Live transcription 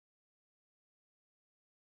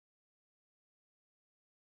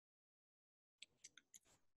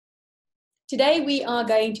Today we are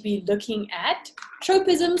going to be looking at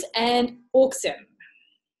tropisms and auxin.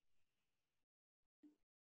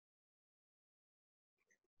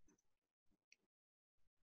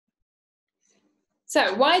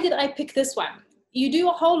 So why did I pick this one? You do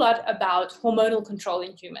a whole lot about hormonal control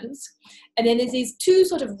in humans, and then there's these two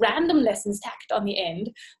sort of random lessons tacked on the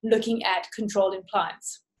end looking at control in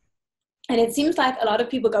plants. And it seems like a lot of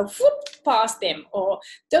people go whoop past them or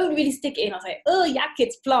don't really stick in or say, oh yuck,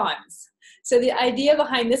 it's plants. So the idea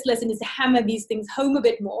behind this lesson is to hammer these things home a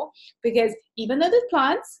bit more, because even though they're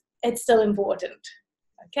plants, it's still important.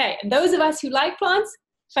 Okay, and those of us who like plants,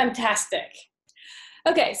 fantastic.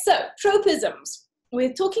 Okay, so tropisms.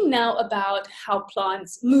 We're talking now about how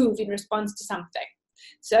plants move in response to something.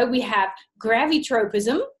 So we have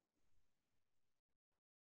gravitropism,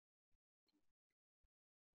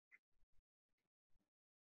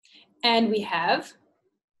 and we have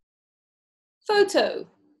phototropism.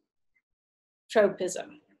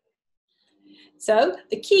 So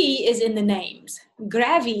the key is in the names.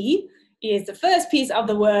 Gravi is the first piece of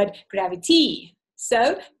the word gravity.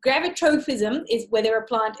 So gravitropism is whether a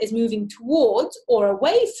plant is moving towards or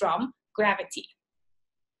away from gravity.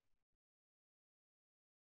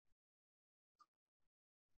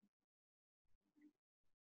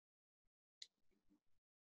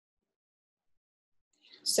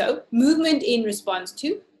 So movement in response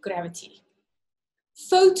to gravity.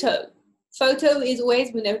 Photo is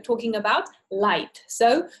always when they're talking about light.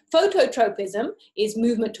 So phototropism is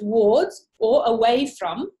movement towards or away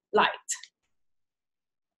from light.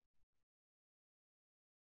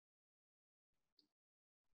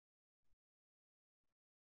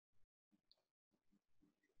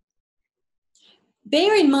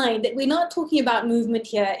 Bear in mind that we're not talking about movement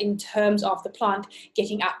here in terms of the plant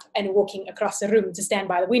getting up and walking across the room to stand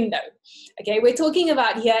by the window. Okay, we're talking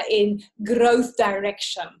about here in growth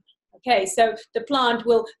direction. Okay, so the plant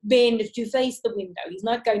will bend to face the window. He's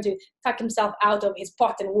not going to tuck himself out of his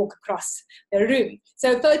pot and walk across the room.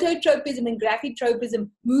 So phototropism and gravitropism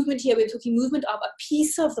movement here, we're talking movement of a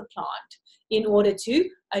piece of the plant in order to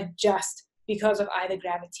adjust because of either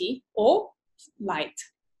gravity or light.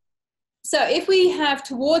 So if we have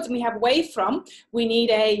towards and we have away from, we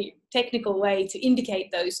need a technical way to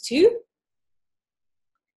indicate those two.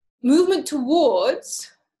 Movement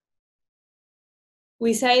towards,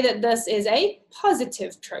 we say that this is a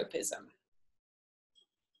positive tropism.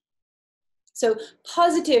 So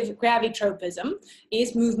positive gravitropism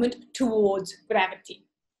is movement towards gravity.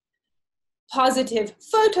 Positive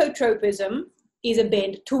phototropism is a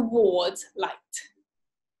bend towards light.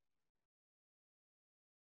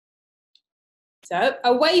 So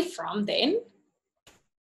away from then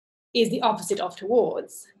is the opposite of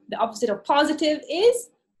towards. The opposite of positive is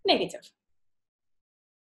negative.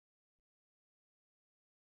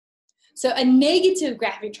 So a negative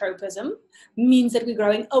gravitropism means that we're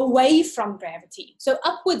growing away from gravity. So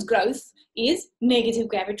upwards growth is negative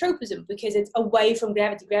gravitropism because it's away from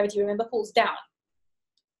gravity. Gravity, remember, pulls down.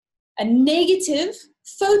 A negative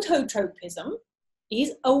phototropism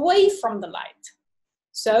is away from the light.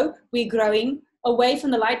 So we're growing away from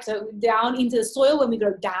the light, so down into the soil. When we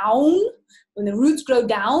grow down, when the roots grow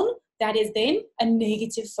down, that is then a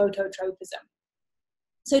negative phototropism.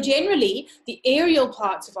 So generally, the aerial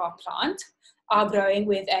parts of our plant are growing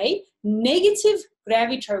with a negative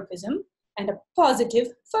gravitropism and a positive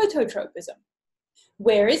phototropism,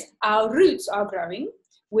 whereas our roots are growing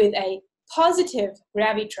with a positive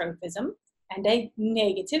gravitropism and a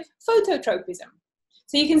negative phototropism.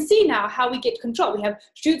 So you can see now how we get control. We have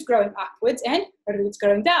shoots growing upwards and roots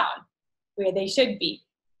growing down where they should be.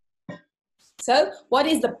 So what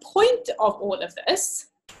is the point of all of this?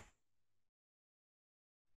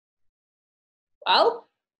 Well,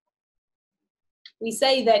 we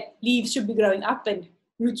say that leaves should be growing up and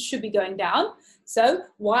roots should be going down. So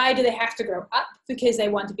why do they have to grow up? Because they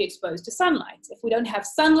want to be exposed to sunlight. If we don't have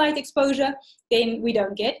sunlight exposure, then we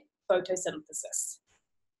don't get photosynthesis.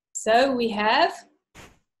 So we have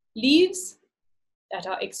leaves that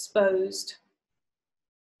are exposed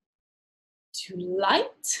to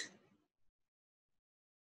light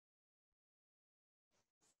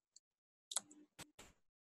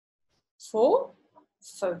for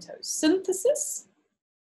photosynthesis.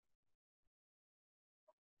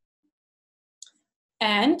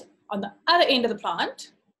 And on the other end of the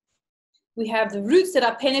plant, we have the roots that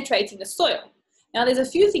are penetrating the soil. Now, there's a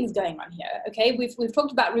few things going on here, okay? We've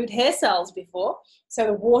talked about root hair cells before, so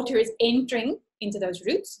the water is entering into those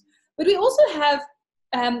roots. But we also have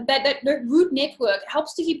that root network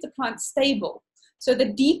helps to keep the plant stable. So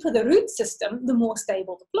the deeper the root system, the more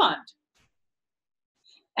stable the plant.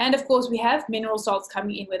 And of course, we have mineral salts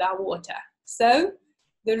coming in with our water. So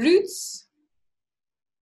the roots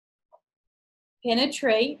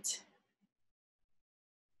penetrate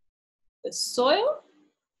the soil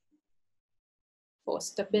for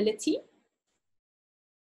stability,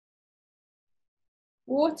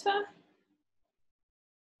 water,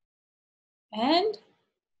 and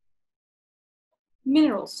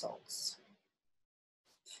mineral salts.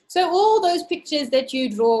 So all those pictures that you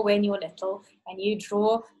draw when you're little, and you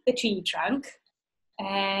draw the tree trunk,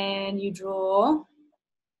 and you draw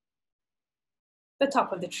the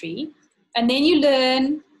top of the tree, and then you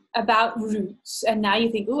learn about roots, and now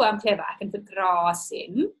you think, oh, I'm clever, I can put grass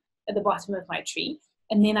in at the bottom of my tree,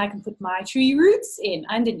 and then I can put my tree roots in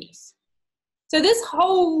underneath. So this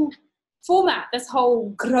whole format, this whole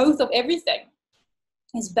growth of everything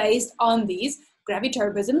is based on these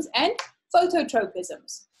gravitropisms and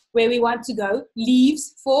phototropisms, where we want to go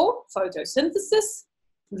leaves for photosynthesis,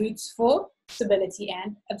 roots for stability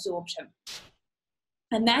and absorption.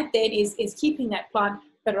 And that then is keeping that plant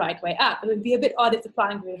the right way up. It would be a bit odd if the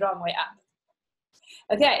plant were the wrong way up.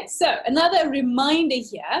 Okay, so another reminder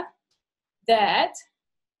here that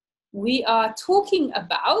we are talking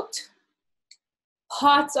about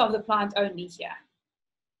parts of the plant only here.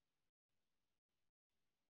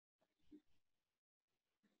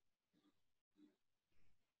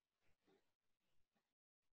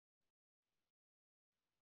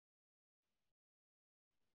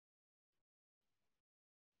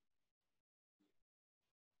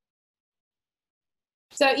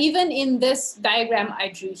 So even in this diagram I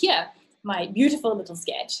drew here, my beautiful little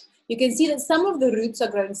sketch, you can see that some of the roots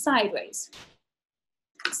are growing sideways.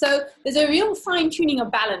 So there's a real fine-tuning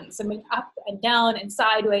of balance, I mean, up and down and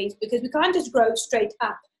sideways, because we can't just grow straight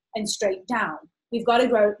up and straight down. We've got to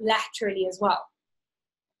grow laterally as well.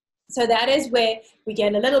 So that is where we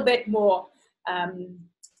get a little bit more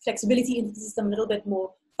flexibility into the system, a little bit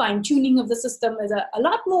more fine-tuning of the system. There's a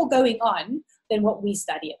lot more going on than what we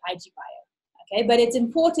study at IG Bio. Okay, but it's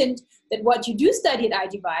important that what you do study at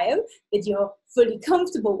IG Bio that you're fully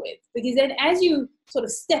comfortable with, because then as you sort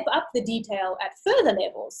of step up the detail at further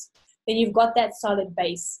levels, then you've got that solid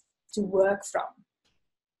base to work from.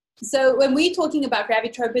 So when we're talking about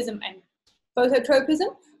gravitropism and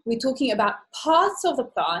phototropism, we're talking about parts of the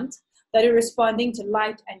plant that are responding to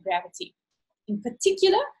light and gravity. In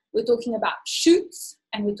particular, we're talking about shoots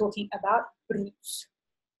and we're talking about roots.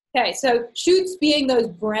 Okay, so shoots being those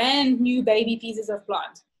brand new baby pieces of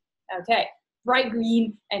plant. Okay, bright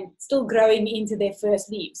green and still growing into their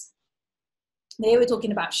first leaves. There we're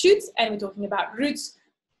talking about shoots and we're talking about roots,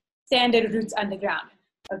 standard roots underground.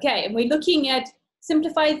 Okay, and we're looking at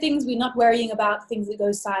simplified things. We're not worrying about things that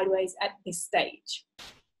go sideways at this stage.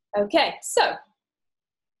 Okay, so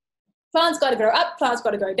plants got to grow up, plants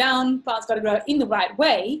got to go down, plants got to grow in the right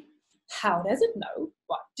way. How does it know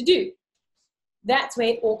what to do? That's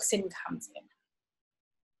where Auxin comes in.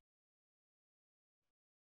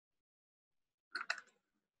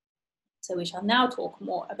 So we shall now talk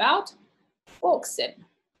more about Auxin.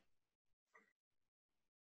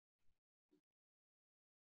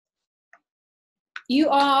 You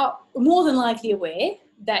are more than likely aware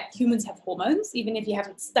that humans have hormones, even if you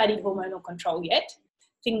haven't studied hormonal control yet.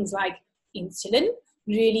 Things like insulin,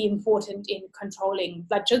 really important in controlling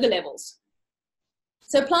blood sugar levels.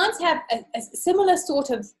 So plants have a similar sort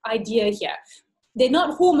of idea here. They're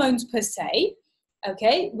not hormones per se,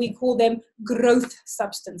 okay? We call them growth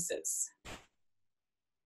substances.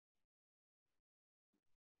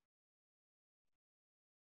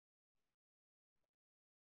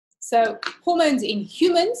 So hormones in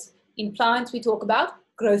humans, in plants, we talk about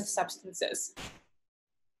growth substances.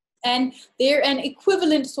 And they're an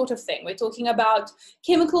equivalent sort of thing. We're talking about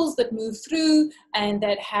chemicals that move through and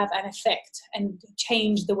that have an effect and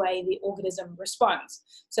change the way the organism responds.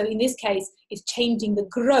 So in this case, it's changing the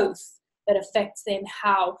growth that affects then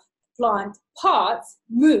how plant parts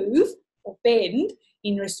move or bend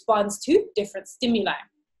in response to different stimuli.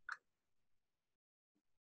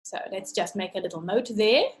 So let's just make a little note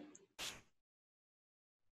there.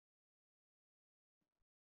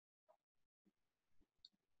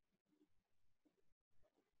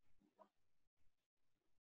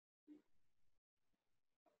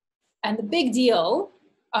 And the big deal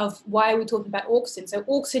of why we're talking about auxin. So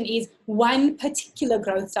auxin is one particular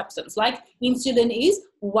growth substance, like insulin is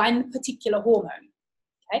one particular hormone.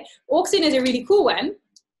 Okay? Auxin is a really cool one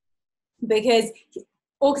because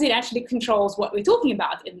auxin actually controls what we're talking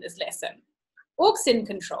about in this lesson. Auxin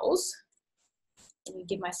controls, let me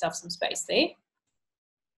give myself some space there.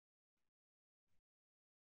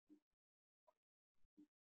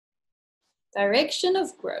 Direction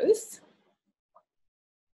of growth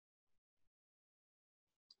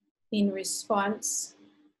in response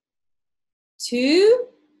to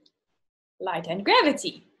light and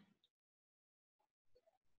gravity.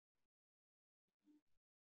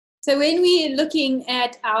 So when we're looking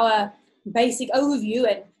at our basic overview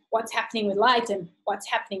and what's happening with light and what's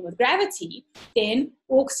happening with gravity, then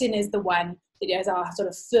Auxin is the one that is our sort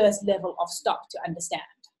of first level of stop to understand.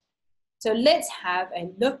 So let's have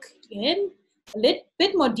a look in a little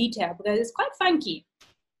bit more detail because it's quite funky.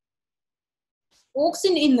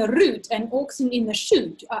 Auxin in the root and auxin in the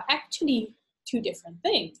shoot are actually two different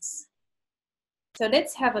things. So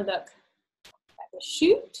let's have a look at the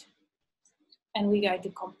shoot and we're going to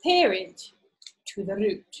compare it to the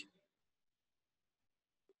root.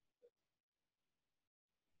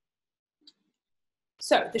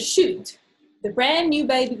 So the shoot, the brand new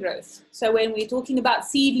baby growth. So when we're talking about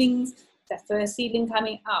seedlings, the first seedling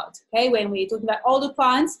coming out, okay? When we're talking about older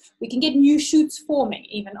plants, we can get new shoots forming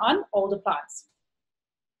even on older plants.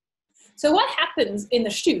 So what happens in the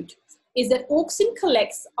shoot is that auxin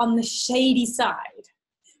collects on the shady side.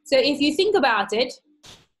 So if you think about it,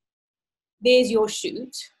 there's your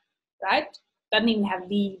shoot, right? Doesn't even have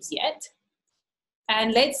leaves yet.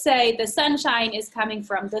 And let's say the sunshine is coming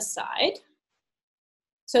from this side.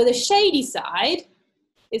 So the shady side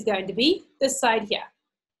is going to be this side here,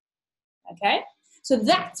 okay? So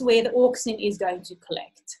that's where the auxin is going to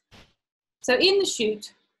collect. So in the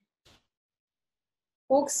shoot,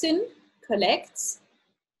 auxin collects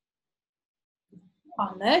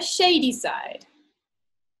on the shady side.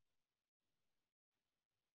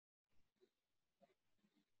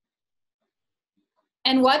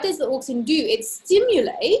 And what does the auxin do? It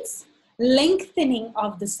stimulates lengthening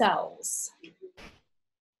of the cells.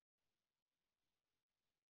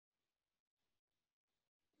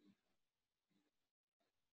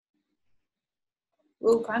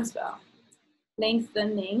 Oh, can't spell.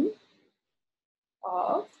 Lengthening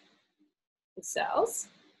of the cells.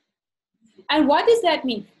 And what does that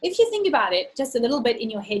mean? If you think about it just a little bit in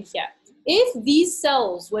your head here, if these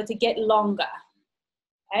cells were to get longer,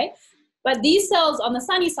 okay, but these cells on the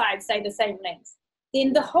sunny side stay the same length,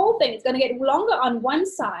 then the whole thing is going to get longer on one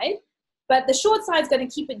side, but the short side is going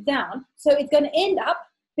to keep it down, so it's going to end up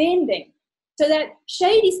bending. So that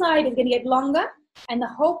shady side is going to get longer, and the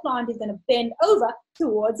whole plant is going to bend over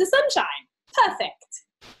towards the sunshine. Perfect.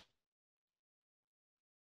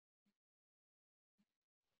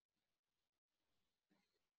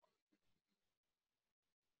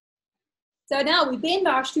 So now we bend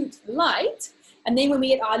our shoot to the light, and then when we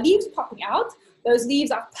get our leaves popping out, those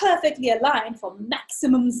leaves are perfectly aligned for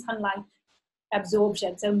maximum sunlight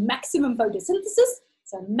absorption. So maximum photosynthesis,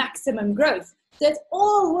 so maximum growth. So it's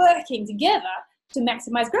all working together to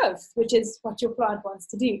maximize growth, which is what your plant wants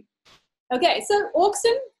to do. Okay, so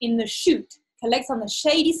auxin in the shoot collects on the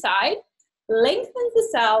shady side, lengthens the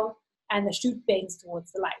cell, and the shoot bends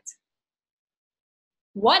towards the light.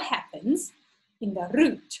 What happens in the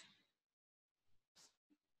root?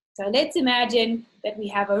 So let's imagine that we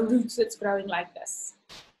have a root that's growing like this.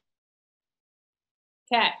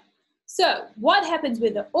 Okay, so what happens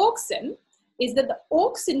with the auxin is that the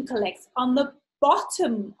auxin collects on the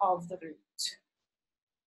bottom of the root.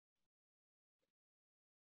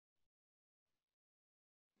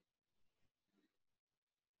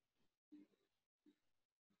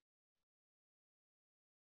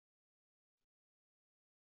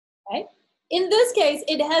 Okay. In this case,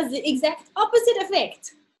 it has the exact opposite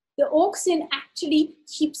effect. The auxin actually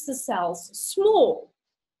keeps the cells small.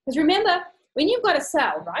 Because remember, when you've got a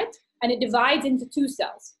cell, right, and it divides into two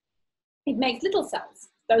cells, it makes little cells.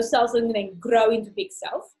 Those cells are then grow into big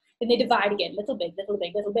cells, and they divide again, little big, little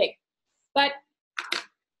big, little big. But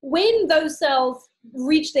when those cells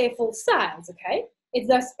reach their full size, okay, it's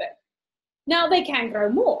this big. Now they can grow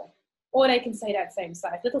more, or they can stay that same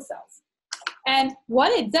size, little cells. And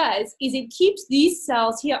what it does is it keeps these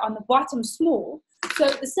cells here on the bottom small, so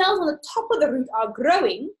the cells on the top of the root are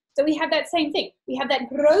growing. So we have that same thing. We have that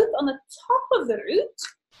growth on the top of the root.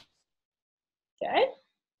 Okay.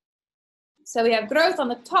 So we have growth on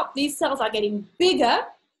the top. These cells are getting bigger,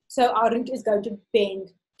 so our root is going to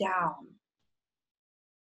bend down.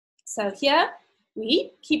 So here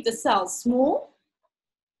we keep the cells small.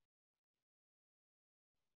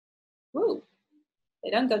 Ooh. They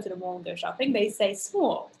don't go to the mall and go shopping, they say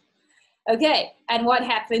small. Okay, and what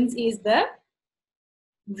happens is the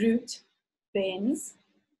root bends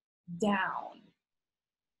down.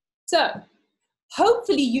 So,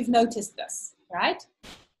 hopefully you've noticed this, right?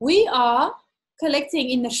 We are collecting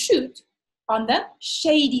in the shoot on the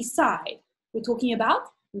shady side. We're talking about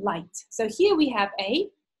light. So here we have a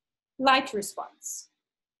light response.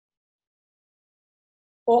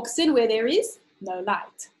 Auxin where there is no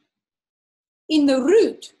light. In the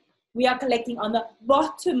root, we are collecting on the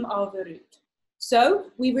bottom of the root. So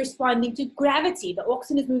we're responding to gravity. The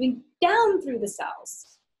auxin is moving down through the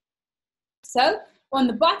cells. So on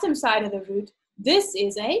the bottom side of the root, this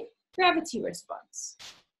is a gravity response.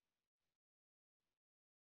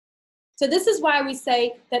 So this is why we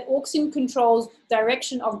say that auxin controls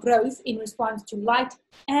direction of growth in response to light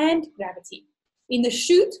and gravity. In the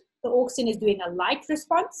shoot, the auxin is doing a light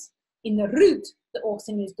response. In the root, the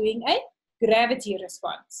auxin is doing a gravity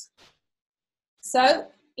response. So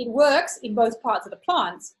it works in both parts of the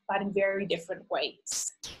plants, but in very different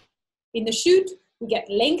ways. In the shoot, we get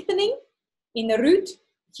lengthening. In the root,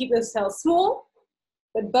 keep the cells small.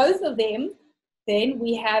 But both of them, then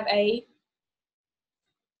we have a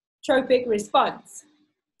tropic response.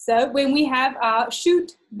 So when we have our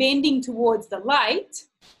shoot bending towards the light,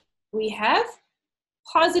 we have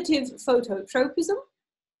positive phototropism.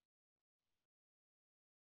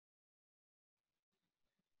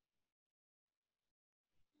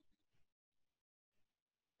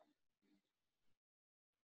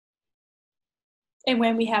 And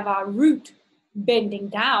when we have our root bending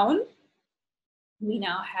down, we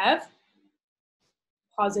now have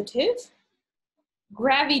positive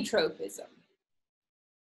gravitropism.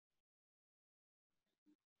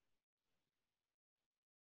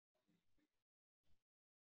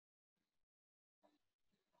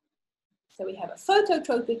 So we have a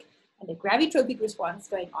phototropic and a gravitropic response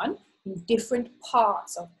going on in different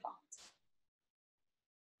parts of the plant.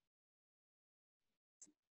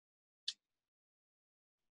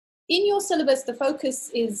 In your syllabus, the focus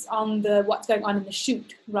is on what's going on in the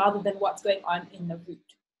shoot rather than what's going on in the root.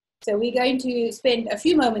 So we're going to spend a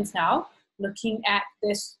few moments now looking at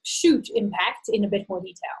this shoot impact in a bit more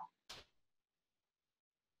detail.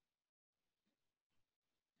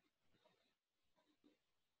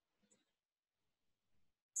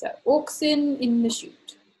 So auxin in the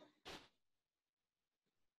shoot.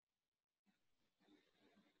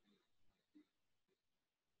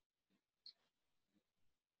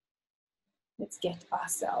 Let's get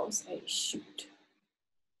ourselves a shoot.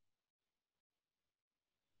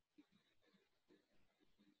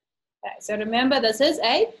 Okay, so remember, this is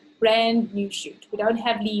a brand new shoot. We don't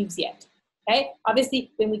have leaves yet. Okay,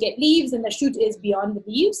 obviously when we get leaves and the shoot is beyond the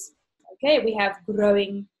leaves, okay, we have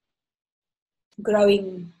growing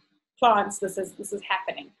plants. This is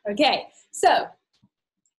happening. Okay, so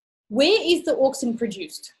where is the auxin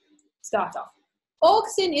produced? Start off.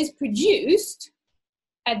 Auxin is produced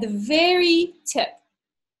at the very tip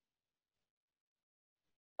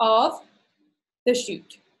of the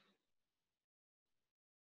shoot.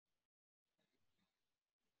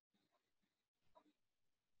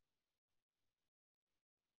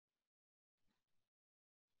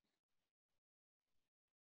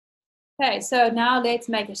 Okay, so now let's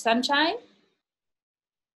make a sunshine.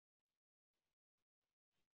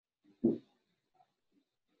 Okay,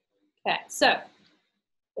 so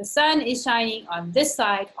the sun is shining on this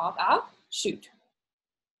side of our shoot.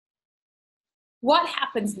 What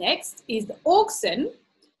happens next is the auxin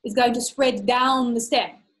is going to spread down the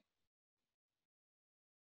stem.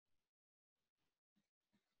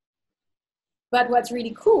 But what's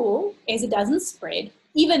really cool is it doesn't spread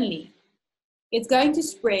evenly. It's going to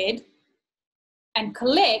spread and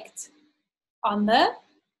collect on the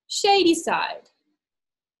shady side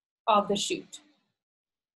of the shoot.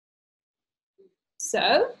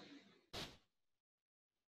 So,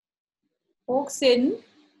 auxin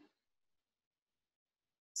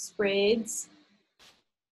spreads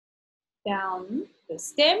down the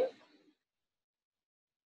stem.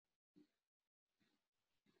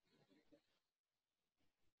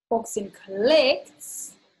 Auxin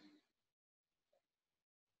collects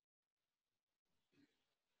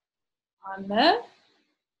on the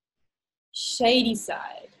shady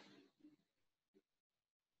side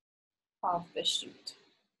of the shoot.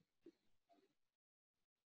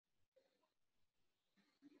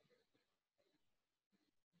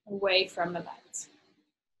 Away from the light.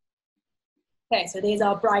 Okay, so there's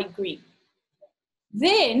our bright green.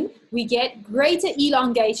 Then we get greater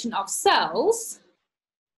elongation of cells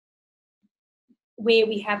where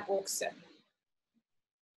we have auxin.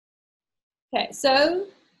 Okay, so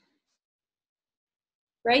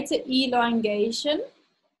greater elongation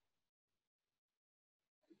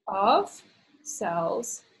of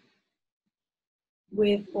cells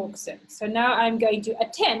with auxin. So now I'm going to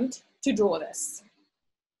attempt to draw this.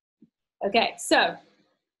 Okay, so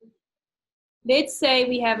let's say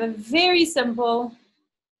we have a very simple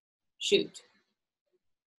shoot.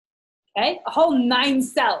 Okay, a whole 9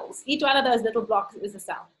 cells. Each one of those little blocks is a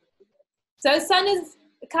cell. So sun is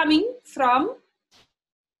coming from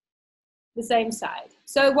the same side.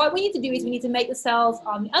 So what we need to do is we need to make the cells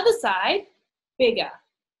on the other side bigger.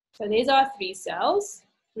 So there's our 3 cells,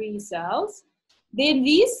 3 cells. Then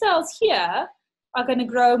these cells here are going to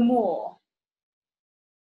grow more.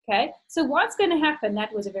 Okay, so what's going to happen,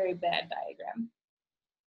 that was a very bad diagram,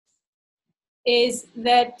 is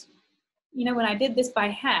that, you know, when I did this by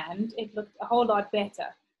hand, it looked a whole lot better.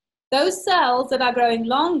 Those cells that are growing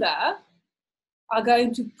longer are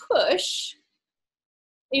going to push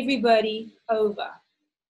everybody over.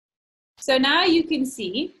 So now you can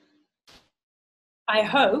see, I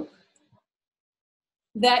hope,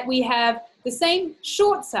 that we have the same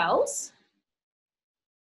short cells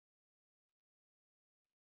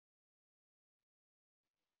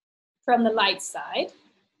from the light side.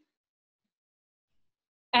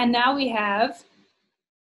 And now we have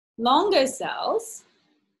longer cells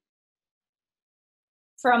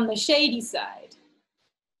from the shady side.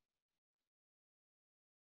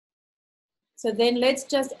 So then let's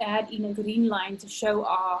just add in a green line to show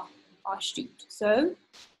our shoot. So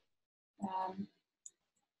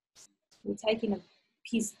we're taking a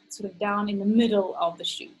piece sort of down in the middle of the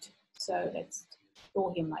shoot. So let's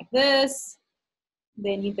draw him like this.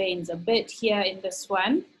 Then he bends a bit here in this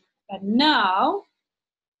one. And now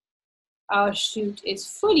our shoot is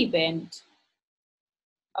fully bent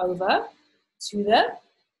over to the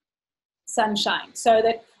sunshine. So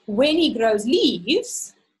that when he grows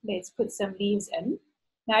leaves, let's put some leaves in.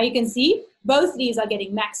 Now you can see both leaves are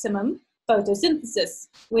getting maximum photosynthesis.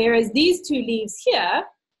 Whereas these 2 leaves here,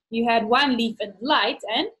 you had 1 leaf in the light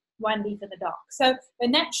and 1 leaf in the dark. So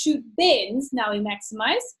when that shoot bends, now we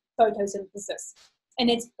maximize photosynthesis. And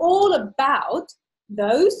it's all about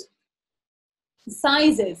those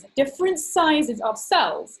sizes, different sizes of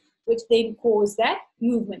cells, which then cause that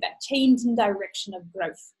movement, that change in direction of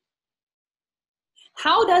growth.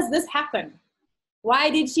 How does this happen? Why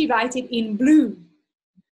did she write it in blue?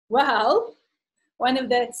 Well, one of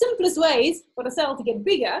the simplest ways for a cell to get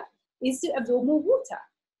bigger is to absorb more water.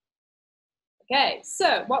 Okay,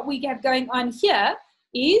 so what we have going on here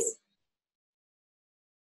is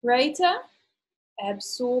greater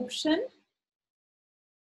absorption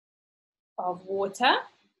of water.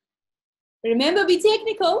 Remember, be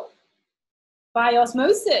technical, by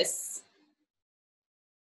osmosis.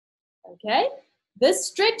 Okay, this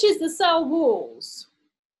stretches the cell walls.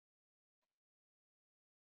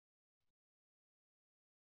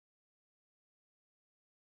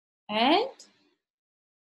 And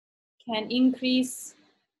can increase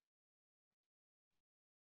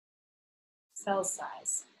cell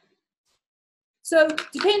size. So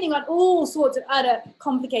depending on all sorts of other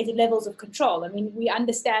complicated levels of control, I mean, we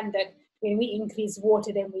understand that when we increase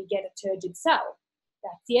water, then we get a turgid cell.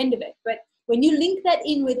 That's the end of it. But when you link that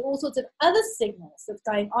in with all sorts of other signals that's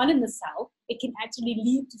going on in the cell, it can actually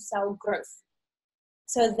lead to cell growth.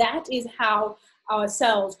 So that is how our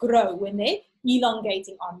cells grow when they're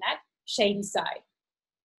elongating on that shady side.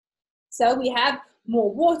 So we have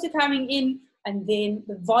more water coming in, and then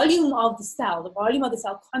the volume of the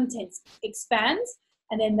cell contents expands,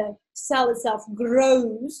 and then the cell itself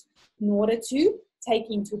grows in order to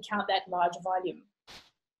take into account that large volume.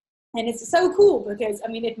 And it's so cool because, I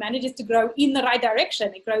mean, it manages to grow in the right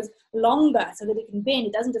direction. It grows longer so that it can bend.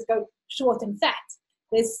 It doesn't just go short and fat.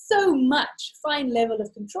 There's so much fine level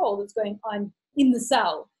of control that's going on in the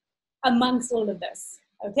cell amongst all of this.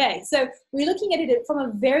 Okay, so we're looking at it from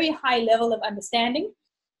a very high level of understanding.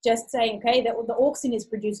 Just saying, okay, that the auxin is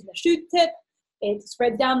produced in the shoot tip. It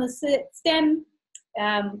spreads down the stem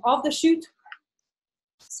of the shoot.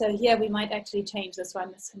 So here we might actually change this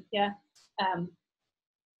one. Here, you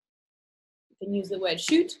can use the word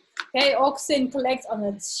shoot. Okay, auxin collects on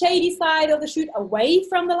the shady side of the shoot away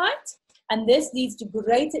from the light. And this leads to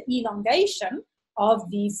greater elongation of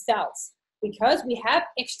these cells because we have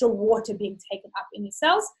extra water being taken up in these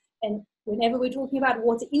cells. And whenever we're talking about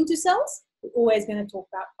water into cells, we're always going to talk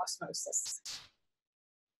about osmosis.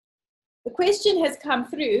 The question has come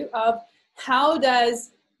through of how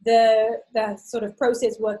does the sort of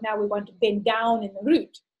process work now we want to bend down in the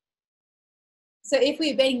root. So if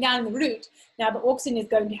we're bending down in the root, now the auxin is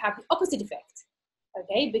going to have the opposite effect.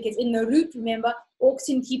 Okay, because in the root, remember,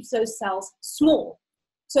 auxin keeps those cells small.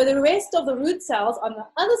 So the rest of the root cells on the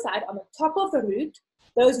other side, on the top of the root,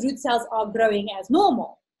 those root cells are growing as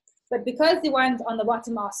normal. But because the ones on the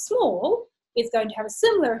bottom are small, it's going to have a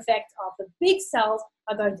similar effect of the big cells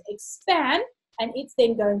are going to expand, and it's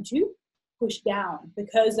then going to push down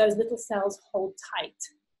because those little cells hold tight.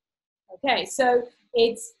 Okay, so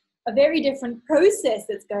it's a very different process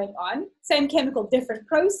that's going on, same chemical, different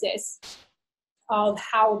process of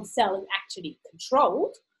how the cell is actually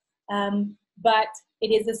controlled, but it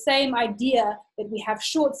is the same idea that we have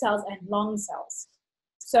short cells and long cells.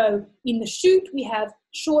 So in the shoot, we have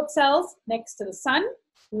short cells next to the sun,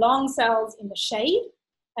 long cells in the shade,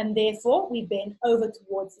 and therefore we bend over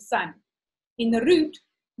towards the sun. In the root,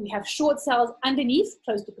 we have short cells underneath,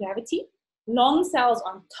 close to gravity, long cells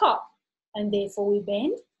on top, and therefore we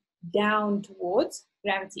bend down towards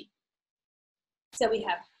gravity. So we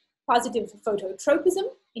have positive phototropism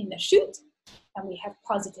in the shoot, and we have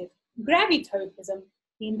positive gravitropism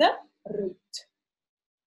in the root.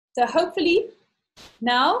 So hopefully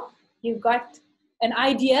now you've got an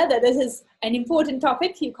idea that this is an important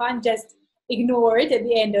topic. You can't just ignore it at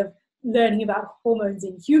the end of learning about hormones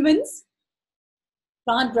in humans.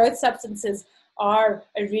 Plant growth substances are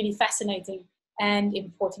a really fascinating and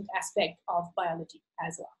important aspect of biology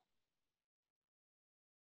as well.